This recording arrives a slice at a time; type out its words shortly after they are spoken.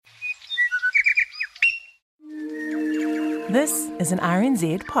This is an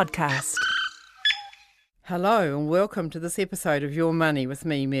RNZ podcast. Hello and welcome to this episode of Your Money with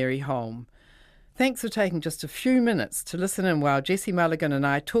me, Mary Holm. Thanks for taking just a few minutes to listen in while Jessie Mulligan and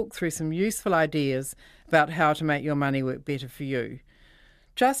I talk through some useful ideas about how to make your money work better for you.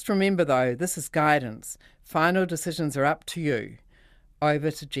 Just remember though, this is guidance. Final decisions are up to you.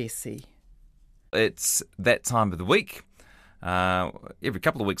 Over to Jessie. It's that time of the week. Every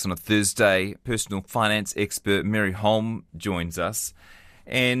couple of weeks on a Thursday, personal finance expert Mary Holm joins us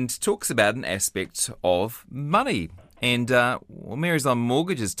and talks about an aspect of money. And Mary's on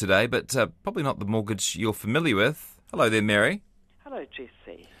mortgages today, but probably not the mortgage you're familiar with. Hello there, Mary. Hello,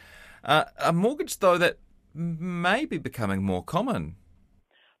 Jessie. A mortgage, though, that may be becoming more common.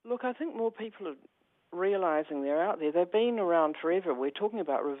 Look, I think more people are realising they're out there. They've been around forever. We're talking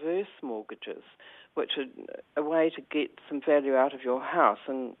about reverse mortgages, which are a way to get some value out of your house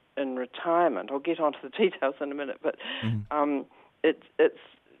in retirement. I'll get onto the details in a minute, but it's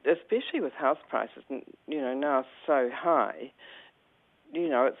especially with house prices, now so high.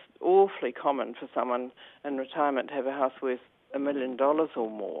 It's awfully common for someone in retirement to have a house worth $1 million or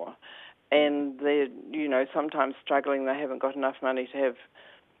more, and they're sometimes struggling. They haven't got enough money to have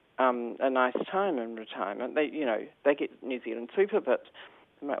a nice time in retirement. They get New Zealand Super, but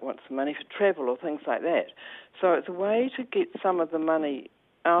they might want some money for travel or things like that. So it's a way to get some of the money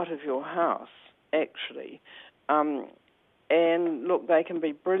out of your house, actually. And look, they can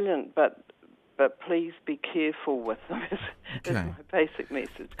be brilliant, but please be careful with them, is my basic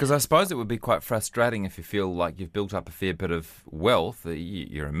message. Because I suppose it would be quite frustrating if you feel like you've built up a fair bit of wealth.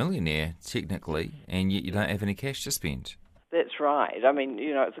 You're a millionaire, technically, and yet you don't have any cash to spend. That's right. I mean,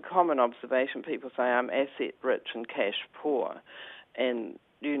 it's a common observation. People say I'm asset rich and cash poor. And,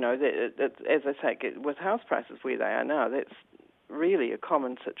 as I say, with house prices where they are now, that's really a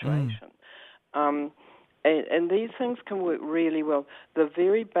common situation. And these things can work really well. The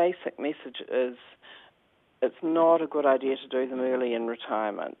very basic message is it's not a good idea to do them early in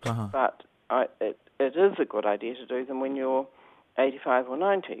retirement, but it is a good idea to do them when you're 85 or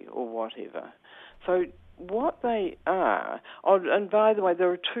 90 or whatever. So what they are, and by the way,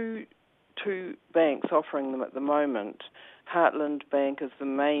 there are two banks offering them at the moment. Heartland Bank is the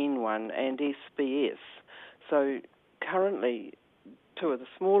main one, and SBS. So currently, two of the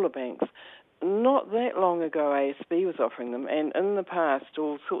smaller banks. Not that long ago, ASB was offering them, and in the past,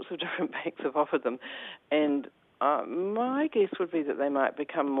 all sorts of different banks have offered them. And my guess would be that they might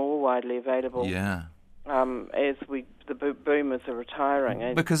become more widely available. Yeah. As the boomers are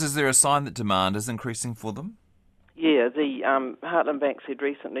retiring. Because is there a sign that demand is increasing for them? Yeah, the Heartland Bank said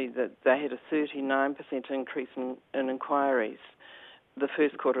recently that they had a 39% increase in inquiries the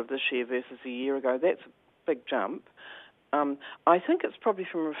first quarter of this year versus a year ago. That's a big jump. I think it's probably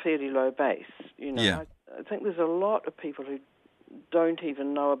from a fairly low base. Yeah. I think there's a lot of people who don't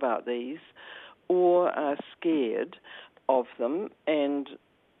even know about these or are scared of them, and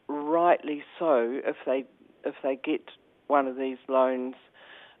rightly so if they get one of these loans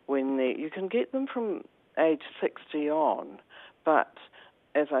when you can get them from age 60 on, but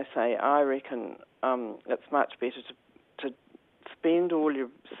as I say, I reckon it's much better to spend all your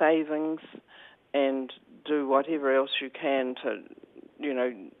savings and do whatever else you can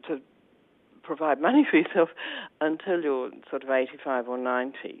to provide money for yourself until you're sort of 85 or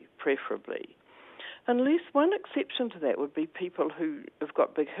 90, preferably. Unless one exception to that would be people who have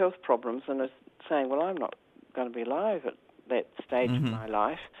got big health problems and are saying, well, I'm not going to be alive at that stage of my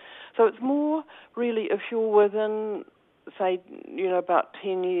life. So it's more really if you're within, say, about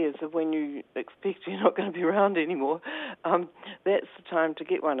 10 years of when you expect you're not going to be around anymore, that's the time to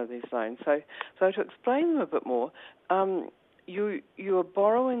get one of these loans. So to explain them a bit more, you're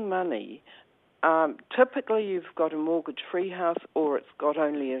borrowing money. Typically you've got a mortgage-free house, or it's got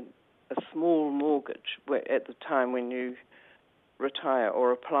only a small mortgage at the time when you retire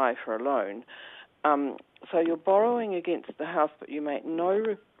or apply for a loan. So you're borrowing against the house, but you make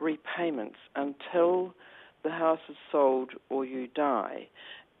no repayments until the house is sold or you die.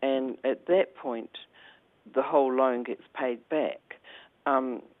 And at that point, the whole loan gets paid back,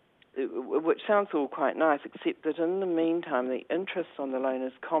 which sounds all quite nice, except that in the meantime, the interest on the loan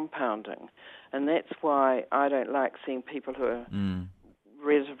is compounding. And that's why I don't like seeing people who are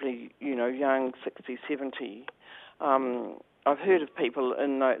relatively, young, 60, 70. I've heard of people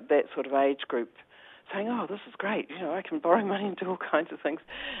in that sort of age group saying, oh, this is great, I can borrow money and do all kinds of things.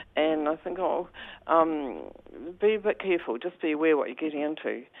 And I think, be a bit careful, just be aware what you're getting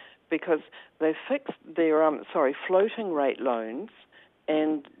into, because they've fixed their, floating rate loans,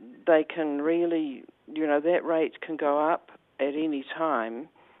 and they can really, that rate can go up at any time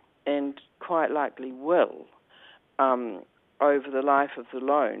and quite likely will. over the life of the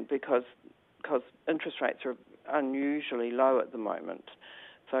loan because interest rates are unusually low at the moment.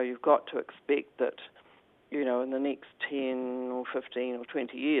 So you've got to expect that, in the next 10 or 15 or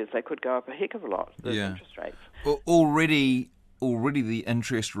 20 years, they could go up a heck of a lot, the interest rates. Already the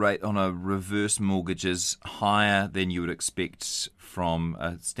interest rate on a reverse mortgage is higher than you would expect from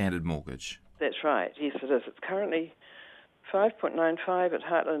a standard mortgage. That's right. Yes, it is. It's currently 5.95 at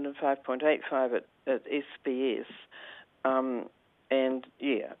Heartland and 5.85 at SBS. And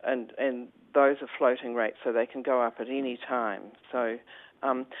those are floating rates, so they can go up at any time. So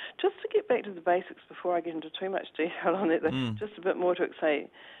just to get back to the basics before I get into too much detail on that, just a bit more to say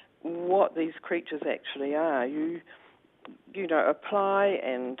what these creatures actually are. You apply,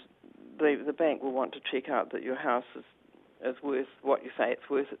 and the bank will want to check out that your house is worth what you say it's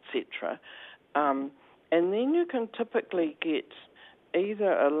worth, etc. And then you can typically get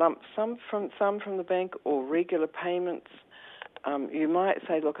either a lump sum from the bank or regular payments. You might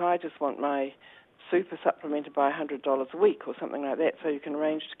say, look, I just want my super supplemented by $100 a week or something like that, so you can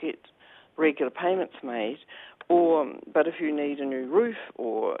arrange to get regular payments made. But if you need a new roof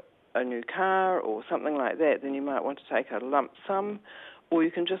or a new car or something like that, then you might want to take a lump sum, or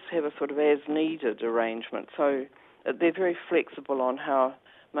you can just have a sort of as-needed arrangement. So they're very flexible on how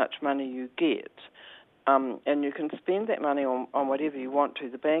much money you get. And you can spend that money on whatever you want to.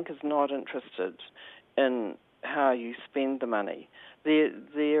 The bank is not interested in how you spend the money. Their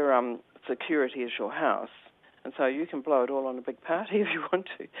security is your house, and so you can blow it all on a big party if you want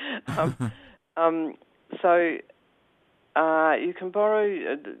to. So you can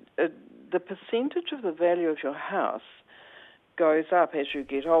borrow. The percentage of the value of your house goes up as you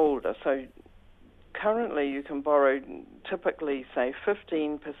get older. So currently you can borrow typically, say,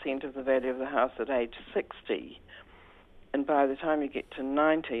 15% of the value of the house at age 60. And by the time you get to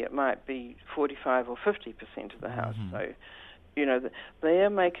 90, it might be 45 or 50% of the house. So, they're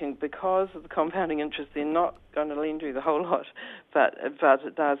making, because of the compounding interest, they're not going to lend you the whole lot, but it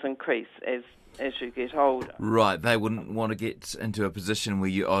does increase as you get older. Right, they wouldn't want to get into a position where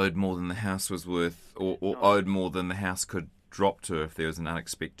you owed more than the house was worth, or owed more than the house could drop to if there was an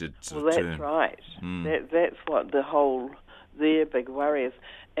unexpected turn. That's right. That's what their big worry is.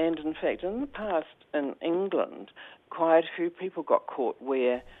 And in fact, in the past in England, quite a few people got caught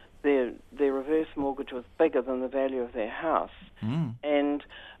where their reverse mortgage was bigger than the value of their house. And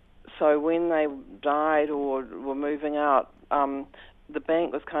so when they died or were moving out, the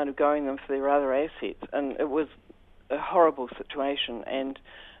bank was kind of going them for their other assets, and it was a horrible situation, and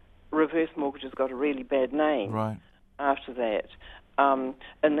reverse mortgages got a really bad name after that. And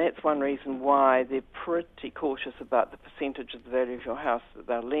that's one reason why they're pretty cautious about the percentage of the value of your house that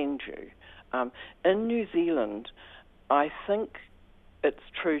they'll lend you. In New Zealand, I think it's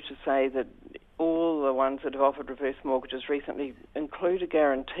true to say that all the ones that have offered reverse mortgages recently include a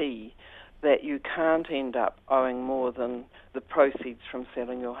guarantee that you can't end up owing more than the proceeds from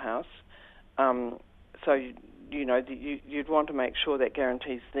selling your house. So, you'd want to make sure that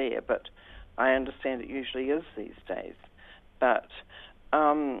guarantee's there, but I understand it usually is these days. But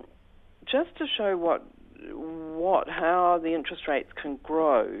just to show how the interest rates can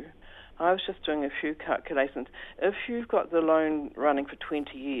grow, I was just doing a few calculations. If you've got the loan running for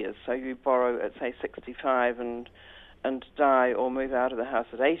 20 years, so you borrow at, say, 65 and die or move out of the house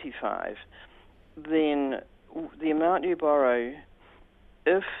at 85, then the amount you borrow,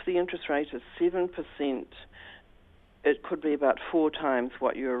 if the interest rate is 7%, it could be about 4 times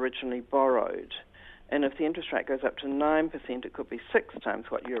what you originally borrowed. And if the interest rate goes up to 9%, it could be 6 times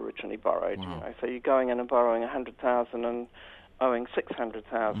what you originally borrowed. Wow. So you're going in and borrowing $100,000 and owing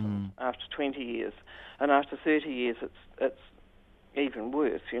 $600,000 after 20 years. And after 30 years, it's even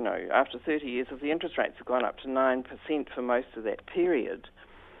worse. After 30 years, if the interest rates have gone up to 9% for most of that period,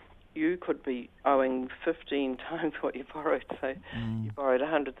 you could be owing 15 times what you borrowed. So you borrowed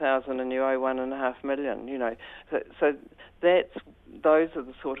 $100,000 and you owe $1.5 million. So those are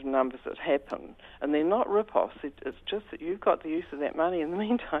the sort of numbers that happen, and they're not rip-offs. It's just that you've got the use of that money in the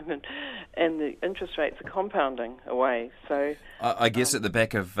meantime, and the interest rates are compounding away. So I guess at the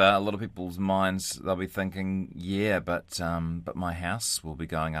back of a lot of people's minds, they'll be thinking, but my house will be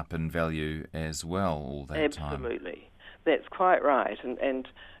going up in value as well all that time. Absolutely, that's quite right, and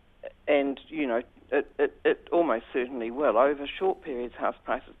it almost certainly will. Over short periods, house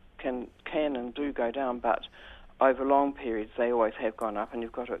prices can and do go down, but over long periods, they always have gone up, and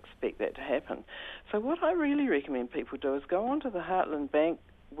you've got to expect that to happen. So what I really recommend people do is go onto the Heartland Bank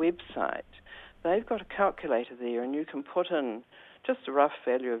website. They've got a calculator there, and you can put in just a rough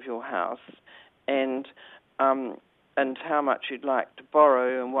value of your house and and how much you'd like to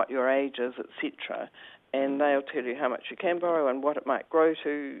borrow and what your age is, etc. And they'll tell you how much you can borrow and what it might grow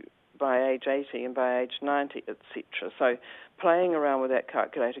to by age 80 and by age 90, etc. So playing around with that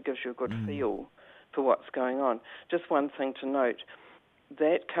calculator gives you a good feel for what's going on. Just one thing to note,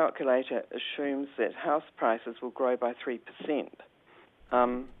 that calculator assumes that house prices will grow by 3%,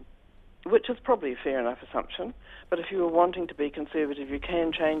 which is probably a fair enough assumption. But if you were wanting to be conservative, you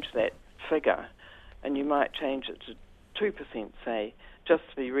can change that figure, and you might change it to 2%, say, just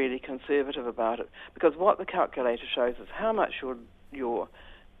to be really conservative about it. Because what the calculator shows is how much your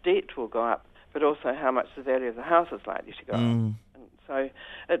debt will go up, but also how much the value of the house is likely to go up. And so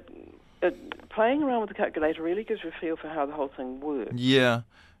playing around with the calculator really gives you a feel for how the whole thing works. Yeah,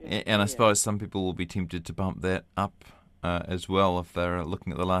 and I suppose some people will be tempted to bump that up as well if they're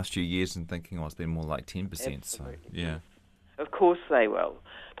looking at the last few years and thinking, it's been more like 10%. Absolutely. So, yeah. Of course they will.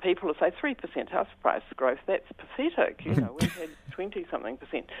 People will say 3% house price growth, that's pathetic. We've had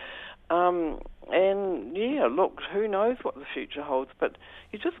 20-something%. And, look, who knows what the future holds, but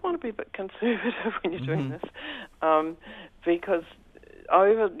you just want to be a bit conservative when you're doing this, because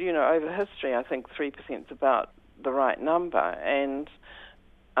over history, I think 3% is about the right number, and,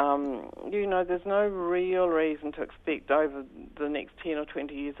 there's no real reason to expect over the next 10 or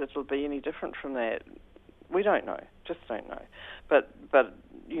 20 years it'll be any different from that. We don't know, just don't know. But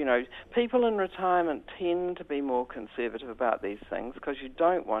people in retirement tend to be more conservative about these things because you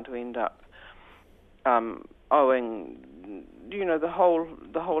don't want to end up owing, the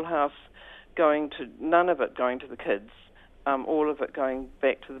whole house none of it going to the kids, all of it going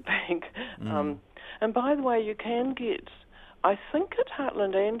back to the bank. And by the way, you can get, I think at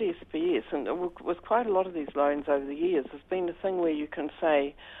Heartland and SBS, and with quite a lot of these loans over the years, there's been a thing where you can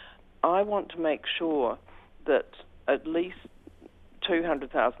say, I want to make sure that at least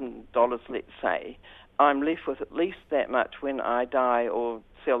 $200,000, let's say, I'm left with at least that much when I die or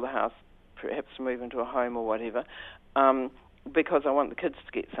sell the house, perhaps to move into a home or whatever, because I want the kids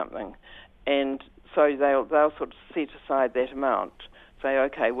to get something. And so they'll sort of set aside that amount, say,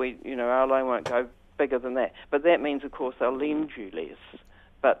 okay, our loan won't go bigger than that. But that means, of course, they'll lend you less.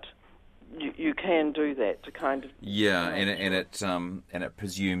 But you can do that to kind of... Yeah, and it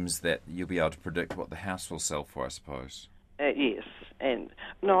presumes that you'll be able to predict what the house will sell for, I suppose. Yes, and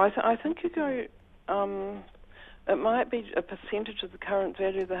no, I think you go. It might be a percentage of the current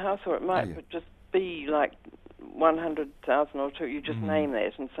value of the house, or it might just be like 100,000 or two. You just name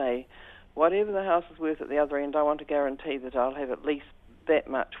that and say, whatever the house is worth at the other end, I want to guarantee that I'll have at least that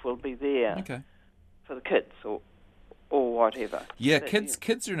much will be there for the kids or whatever. Yeah,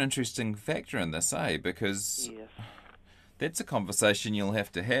 kids are an interesting factor in this, because that's a conversation you'll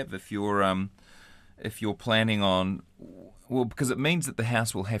have to have if you're planning on, because it means that the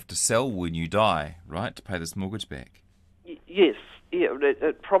house will have to sell when you die, right, to pay this mortgage back. Yes,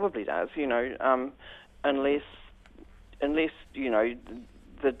 it probably does, unless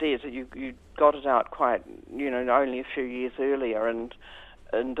the debt, you got it out quite, only a few years earlier and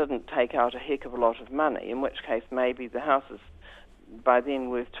didn't take out a heck of a lot of money, in which case maybe the house is by then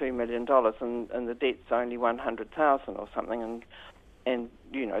worth $2 million and the debt's only $100,000 or something, and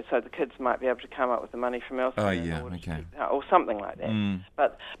so the kids might be able to come up with the money from elsewhere or something like that.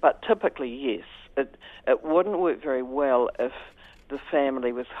 But typically, yes, it wouldn't work very well if the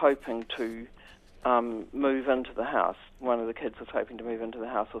family was hoping to move into the house. One of the kids was hoping to move into the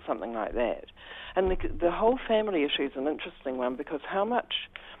house or something like that. And the whole family issue is an interesting one, because how much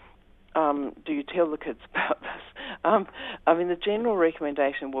do you tell the kids about this? The general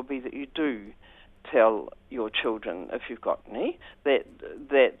recommendation will be that you do tell your children, if you've got any, that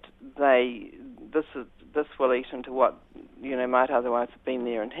this will eat into what might otherwise have been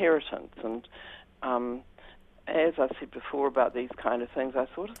their inheritance. And as I said before about these kind of things, I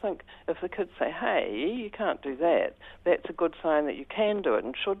sort of think if the kids say, hey, you can't do that, that's a good sign that you can do it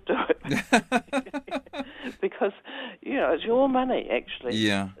and should do it. Because, it's your money, actually.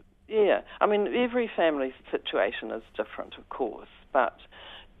 Yeah. Yeah. Every family's situation is different, of course, but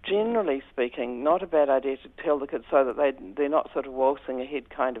generally speaking, not a bad idea to tell the kids so that they're not sort of waltzing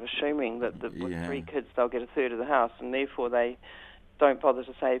ahead, kind of assuming that with 3 kids they'll get a third of the house, and therefore they don't bother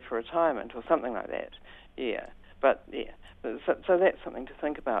to save for retirement or something like that. Yeah, so that's something to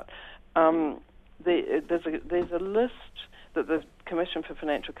think about. There's a list that the Commission for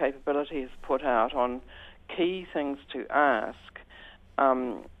Financial Capability has put out on key things to ask.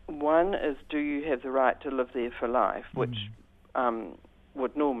 One is, do you have the right to live there for life, which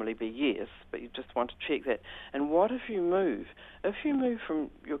would normally be yes, but you just want to check that. And what if you move? If you move from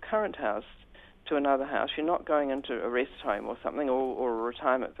your current house to another house, you're not going into a rest home or something, or a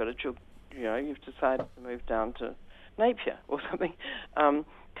retirement village. You've decided to move down to Napier or something.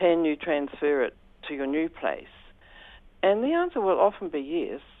 Can you transfer it to your new place? And the answer will often be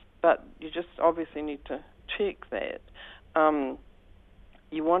yes, but you just obviously need to check that.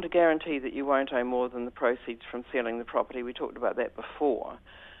 You want to guarantee that you won't owe more than the proceeds from selling the property. We talked about that before.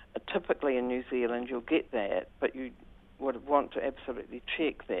 Typically in New Zealand you'll get that, but you would want to absolutely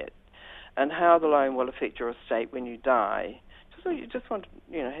check that. And how the loan will affect your estate when you die. So you just want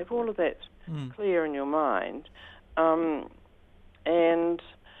to, have all of that clear in your mind. And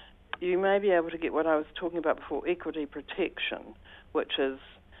you may be able to get what I was talking about before, equity protection, which is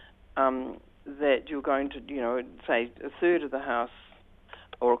that you're going to, say a third of the house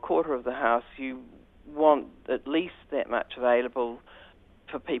or a quarter of the house, you want at least that much available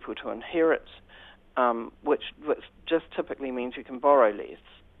for people to inherit, which just typically means you can borrow less,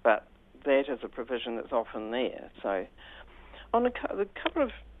 but that is a provision that's often there. So on the couple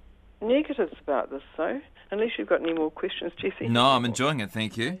of negatives about this, though, unless you've got any more questions, Jesse. No, I'm enjoying it,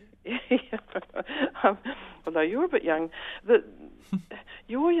 thank you. Although you're a bit young,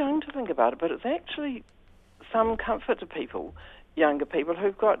 you're young to think about it, but it's actually some comfort to people, younger people,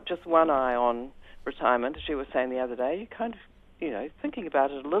 who've got just one eye on retirement, as you were saying the other day. You kind of, thinking about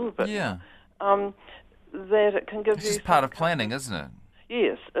it a little bit. Yeah. That it can give you... It's just part of planning, isn't it?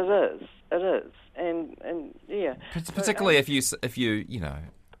 Yes, it is. It is. And yeah. Particularly if you,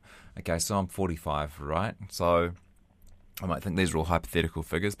 okay, so I'm 45, right? So I might think these are all hypothetical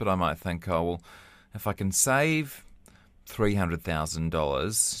figures, but I might think, oh, well, if I can save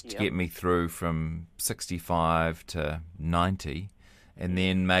 $300,000 to get me through from 65 to 90, and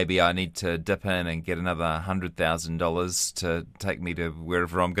then maybe I need to dip in and get another $100,000 to take me to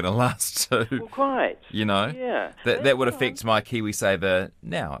wherever I'm going to last to. Well, quite. Yeah. That would affect my KiwiSaver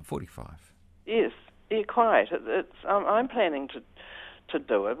now at 45. Yes, yeah, quite. It's I'm planning to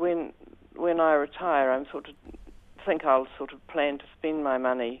do it when I retire. I'm think I'll plan to spend my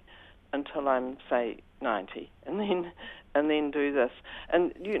money until I'm, say, 90, and then do this.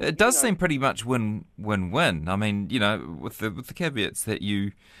 And it does seem pretty much win-win. I mean, with the caveats that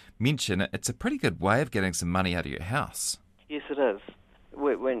you mention, it's a pretty good way of getting some money out of your house. Yes, it is.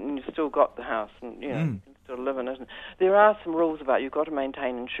 When you've still got the house and you can still live in it. And there are some rules about you've got to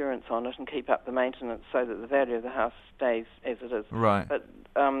maintain insurance on it and keep up the maintenance so that the value of the house stays as it is. Right. But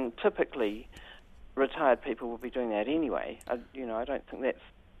typically, retired people will be doing that anyway. I don't think that's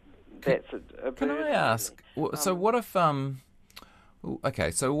a Can burden. I ask? So what if what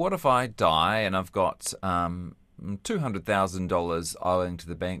if I die and I've got $200,000 owing to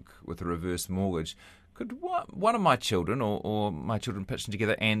the bank with a reverse mortgage? Could one of my children or my children pitch in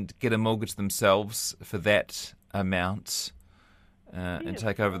together and get a mortgage themselves for that amount and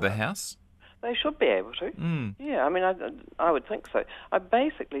take over the house? They should be able to. Yeah, I mean, I would think so.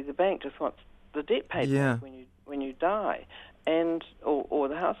 Basically, the bank just wants the debt paid back when you die, and or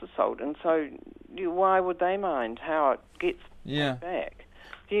the house is sold, and so why would they mind how it gets paid back?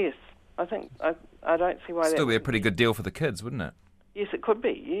 Yes, I think I don't see why. Still be a pretty good deal for the kids, wouldn't it? Yes, it could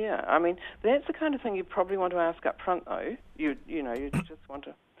be. Yeah, I mean that's the kind of thing you probably want to ask up front, though. You just want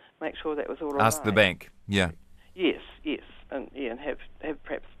to make sure that was all right. Ask the bank. Yeah. Yes, and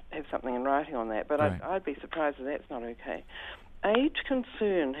perhaps have something in writing on that. But right. I'd be surprised if that's not okay. Age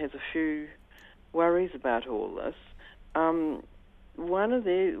concern has a few worries about all this. One of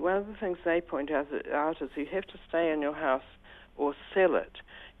the things they point out is you have to stay in your house or sell it.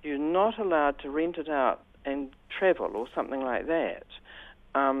 You're not allowed to rent it out and travel or something like that,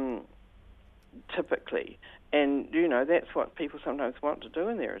 typically. And, that's what people sometimes want to do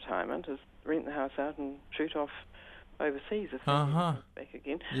in their retirement, is rent the house out and shoot off overseas if they back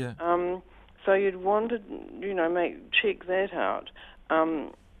again. Yeah. So you'd want to, check that out.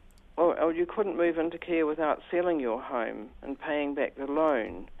 Or you couldn't move into care without selling your home and paying back the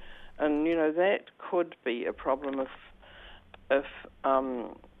loan. And, that could be a problem if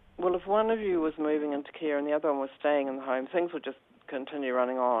one of you was moving into care and the other one was staying in the home, things would just continue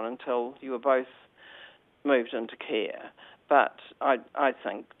running on until you were both moved into care. But I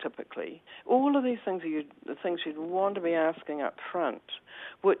think typically all of these things are the things you'd want to be asking up front,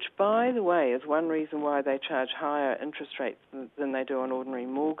 which, by the way, is one reason why they charge higher interest rates than they do on ordinary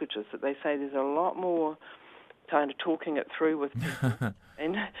mortgages, that they say there's a lot more kind of talking it through with people.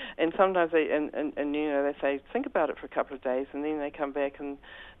 and sometimes they say, think about it for a couple of days, and then they come back and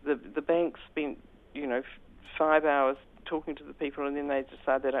the bank spent, 5 hours talking to the people, and then they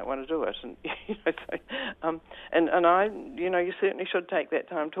decide they don't want to do it, and you certainly should take that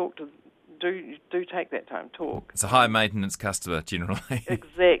time talk. It's a high maintenance customer generally.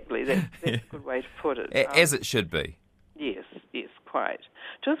 Exactly, that's a good way to put it. As it should be. Yes, quite.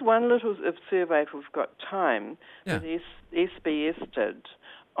 Just one little survey if we've got time that SBS did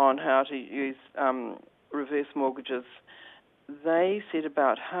on how to use reverse mortgages. They said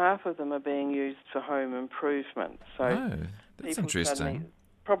about half of them are being used for home improvement. So that's interesting.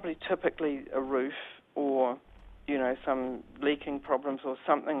 Probably typically a roof or, some leaking problems or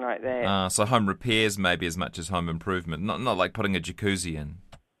something like that. So home repairs maybe as much as home improvement, not like putting a jacuzzi in.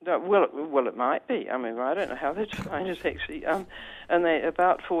 No, well, it might be. I mean, I don't know how they define it actually. And they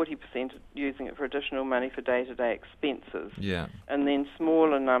about 40% are using it for additional money for day-to-day expenses. Yeah. And then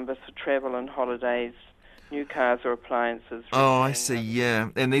smaller numbers for travel and holidays, new cars or appliances. Oh, I see, yeah.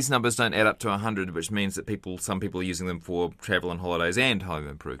 And these numbers don't add up to 100, which means that some people are using them for travel and holidays and home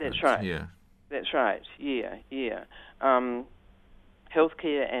improvements. That's right. Yeah. That's right, yeah.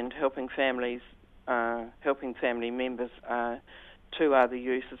 Healthcare and helping family members are two other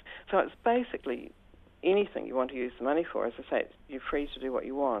uses. So it's basically anything you want to use the money for. As I say, you're free to do what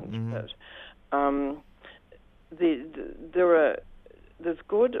you want. Mm-hmm. But there's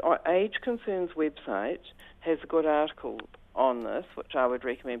good. Age Concerns website has a good article on this, which I would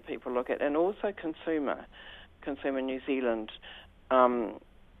recommend people look at, and also Consumer New Zealand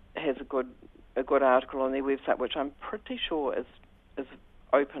has a good article on their website, which I'm pretty sure is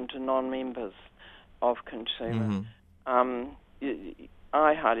open to non-members of Consumer. Mm-hmm.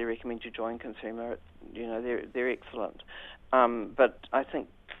 I highly recommend you join Consumer. They're excellent. But I think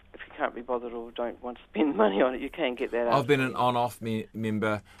if you can't be bothered or don't want to spend money on it, you can get that out. I've been an on-off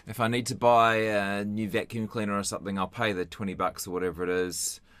member. If I need to buy a new vacuum cleaner or something, I'll pay the $20 or whatever it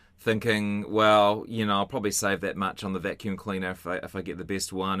is, thinking, well, I'll probably save that much on the vacuum cleaner if I get the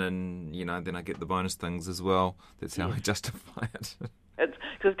best one, and then I get the bonus things as well. That's how I justify it. It's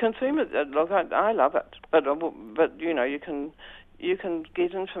because Consumer, look, I love it, but you can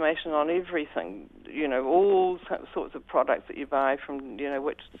get information on everything, all sorts of products that you buy from,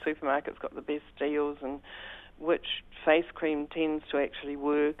 which supermarket's got the best deals and which face cream tends to actually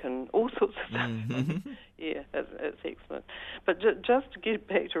work and all sorts of stuff. Mm-hmm. Yeah, it's excellent. But just to get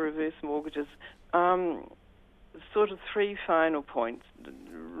back to reverse mortgages, sort of three final points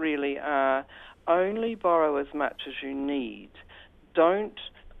really are: only borrow as much as you need. Don't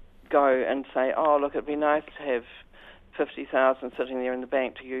go and say, oh, look, it'd be nice to have 50,000 sitting there in the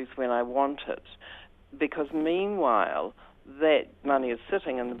bank to use when I want it, because meanwhile that money is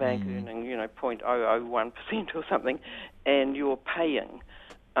sitting in the bank earning 0.001% or something, and you're paying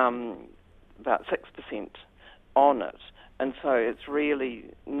about 6% on it, and so it's really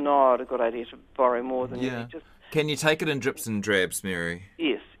not a good idea to borrow more than you need. Can you take it in drips and drabs, Mary?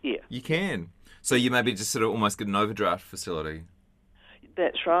 Yes, yeah. You can. So you maybe just sort of almost get an overdraft facility.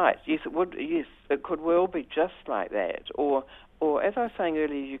 That's right. Yes, it would. Yes, it could well be just like that. Or as I was saying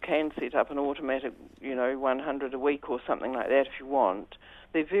earlier, you can set up an automatic, 100 a week or something like that if you want.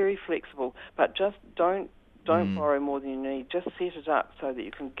 They're very flexible, but just don't borrow more than you need. Just set it up so that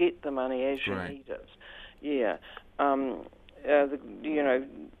you can get the money as you need it. Yeah.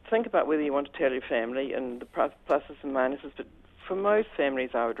 Think about whether you want to tell your family and the pluses and minuses. But for most families,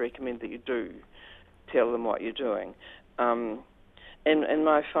 I would recommend that you do tell them what you're doing. And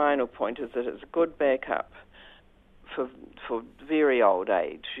my final point is that it's a good backup for very old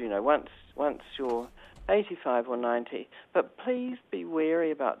age, once you're 85 or 90. But please be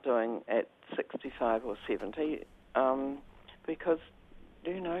wary about doing at 65 or 70, because,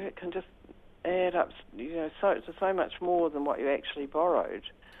 it can just add up, so much more than what you actually borrowed.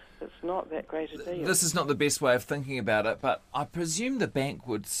 It's not that great a deal. This is not the best way of thinking about it, but I presume the bank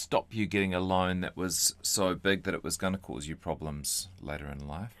would stop you getting a loan that was so big that it was going to cause you problems later in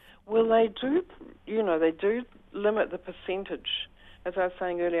life. Well, they do, they do limit the percentage. As I was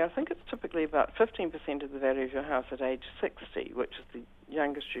saying earlier, I think it's typically about 15% of the value of your house at age 60, which is the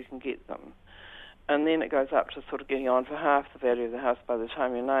youngest you can get them. And then it goes up to sort of getting on for half the value of the house by the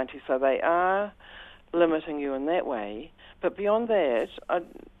time you're 90. So they are limiting you in that way. But beyond that,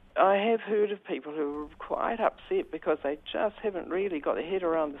 I have heard of people who are quite upset because they just haven't really got their head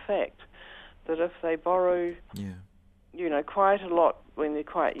around the fact that if they borrow, quite a lot when they're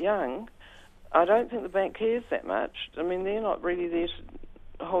quite young, I don't think the bank cares that much. I mean, they're not really there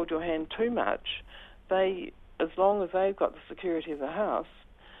to hold your hand too much. As long as they've got the security of the house,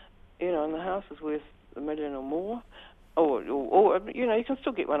 and the house is worth $1 million or more, or you can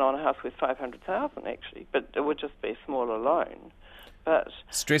still get one on a house worth $500,000 actually, but it would just be a smaller loan. But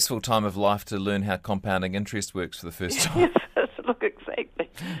stressful time of life to learn how compounding interest works for the first time. Yes, look, exactly.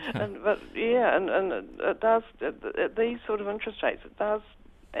 and it does, at these sort of interest rates, it does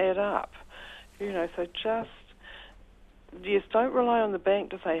add up. So just, don't rely on the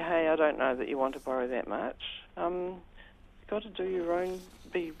bank to say, hey, I don't know that you want to borrow that much. got to do your own,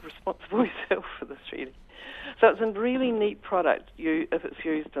 be responsible yourself for this, really. So it's a really neat product if it's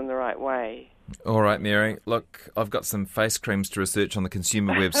used in the right way. All right, Mary. Look, I've got some face creams to research on the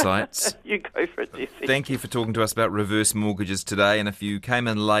consumer websites. You go for it, Jesse. Thank you for talking to us about reverse mortgages today. And if you came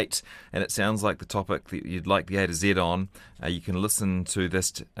in late and it sounds like the topic that you'd like the A to Z on, you can listen to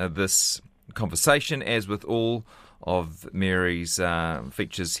this conversation, as with all of Mary's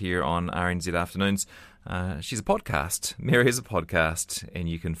features here on RNZ Afternoons. She's a podcast. Mary is a podcast, and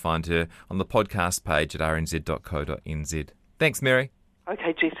you can find her on the podcast page at rnz.co.nz. Thanks, Mary.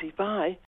 Okay, Jesse, bye.